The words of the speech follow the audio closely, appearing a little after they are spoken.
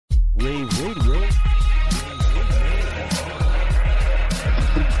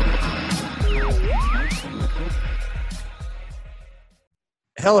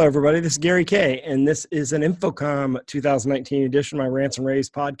Hello, everybody. This is Gary Kay, and this is an InfoComm 2019 edition of my Rants and rAVes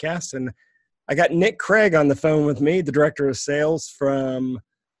podcast. And I got Nick Craig on the phone with me, the director of sales from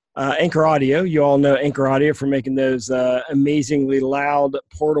Anchor Audio. You all know Anchor Audio for making those amazingly loud,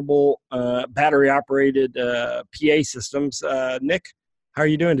 portable, battery-operated PA systems. Nick, how are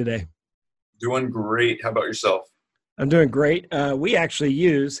you doing today? Doing great. How about yourself? I'm doing great. We actually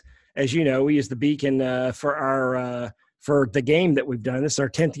use, as you know, we use the Beacon for the game that we've done. This is our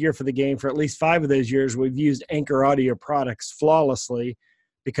 10th year for the game. For at least 5 of those years, we've used Anchor Audio products flawlessly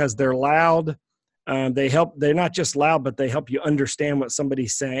because they're loud. They're not just loud, but they help you understand what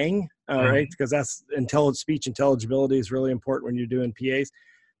somebody's saying, right? Because that's speech intelligibility is really important when you're doing PAs.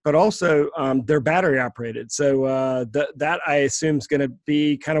 But also, they're battery operated. So that I assume is going to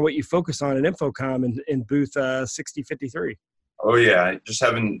be kind of what you focus on in InfoComm in booth 6053. Oh, yeah. Just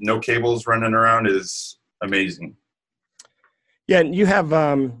having no cables running around is amazing. Yeah, and you have,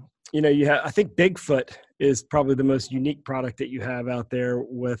 I think BigFoot is probably the most unique product that you have out there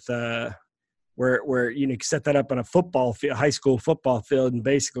with where you can set that up on a high school football field and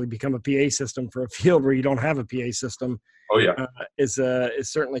basically become a PA system for a field where you don't have a PA system. Oh, yeah. Is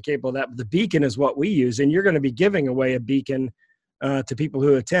certainly capable of that. But the Beacon is what we use, and you're going to be giving away a Beacon to people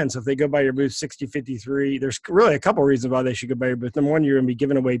who attend. So if they go by your booth 6053, there's really a couple of reasons why they should go by your booth. Number one, you're going to be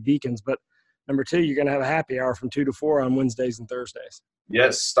giving away beacons, but number two, you're going to have a happy hour from 2 to 4 on Wednesdays and Thursdays.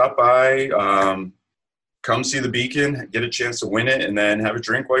 Yes, stop by, come see the Beacon, get a chance to win it, and then have a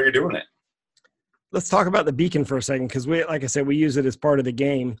drink while you're doing it. Let's talk about the Beacon for a second, because like I said, we use it as part of the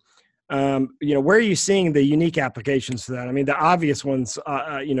game. Where are you seeing the unique applications for that? I mean, the obvious ones,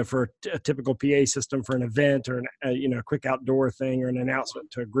 for a typical PA system for an event or a quick outdoor thing or an announcement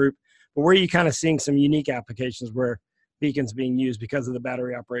to a group. But where are you kind of seeing some unique applications where Beacon's being used because of the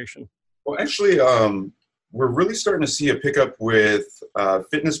battery operation? Well, actually, we're really starting to see a pickup with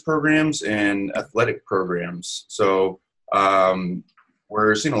fitness programs and athletic programs. So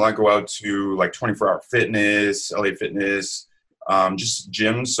we're seeing a lot go out to like 24-hour fitness, LA Fitness, just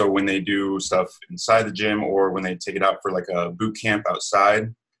gyms. So when they do stuff inside the gym or when they take it out for like a boot camp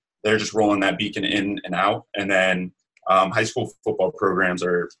outside, they're just rolling that Beacon in and out. And then high school football programs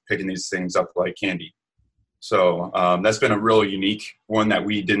are picking these things up like candy. So that's been a real unique one that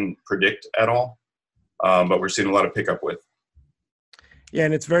we didn't predict at all, but we're seeing a lot of pickup with. Yeah,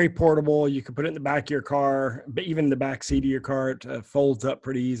 and it's very portable. You can put it in the back of your car, but even in the back seat of your car, it folds up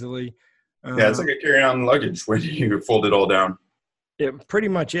pretty easily. Yeah, it's like a carry-on luggage when you fold it all down. It pretty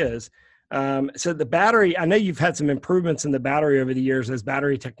much is. So the battery, I know you've had some improvements in the battery over the years as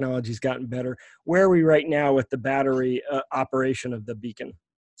battery technology's gotten better. Where are we right now with the battery operation of the Beacon?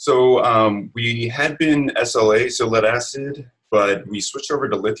 So we had been SLA, so lead acid, but we switched over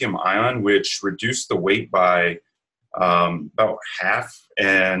to lithium ion, which reduced the weight by about half.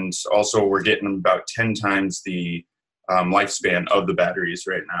 And also we're getting about 10 times the lifespan of the batteries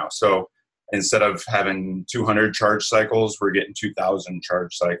right now. So instead of having 200 charge cycles, we're getting 2,000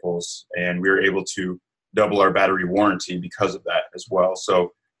 charge cycles. And we were able to double our battery warranty because of that as well.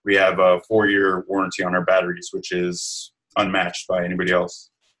 So we have a 4-year warranty on our batteries, which is unmatched by anybody else.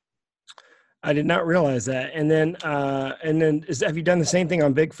 I did not realize that. And then have you done the same thing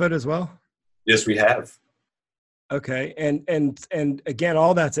on BigFoot as well? Yes, we have. Okay. And again,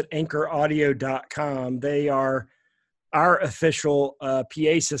 all that's at anchoraudio.com. They are our official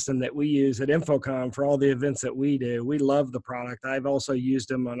PA system that we use at InfoComm for all the events that we do. We love the product. I've also used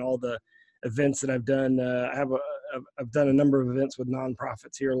them on all the events that I've done. I've done a number of events with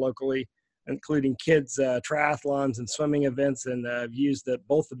nonprofits here locally, including kids triathlons and swimming events, and I've used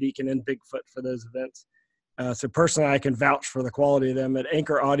both the Beacon and BigFoot for those events. So personally, I can vouch for the quality of them at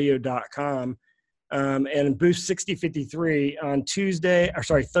anchoraudio.com. And booth 6053 on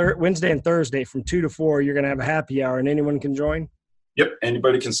Wednesday and Thursday from 2 to 4, you're going to have a happy hour and anyone can join? Yep.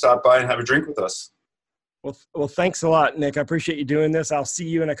 Anybody can stop by and have a drink with us. Well, thanks a lot, Nick. I appreciate you doing this. I'll see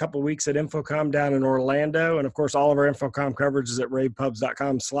you in a couple of weeks at InfoComm down in Orlando. And of course, all of our InfoComm coverage is at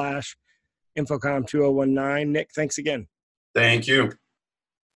ravepubs.com/InfoComm2019. Nick, thanks again. Thank you.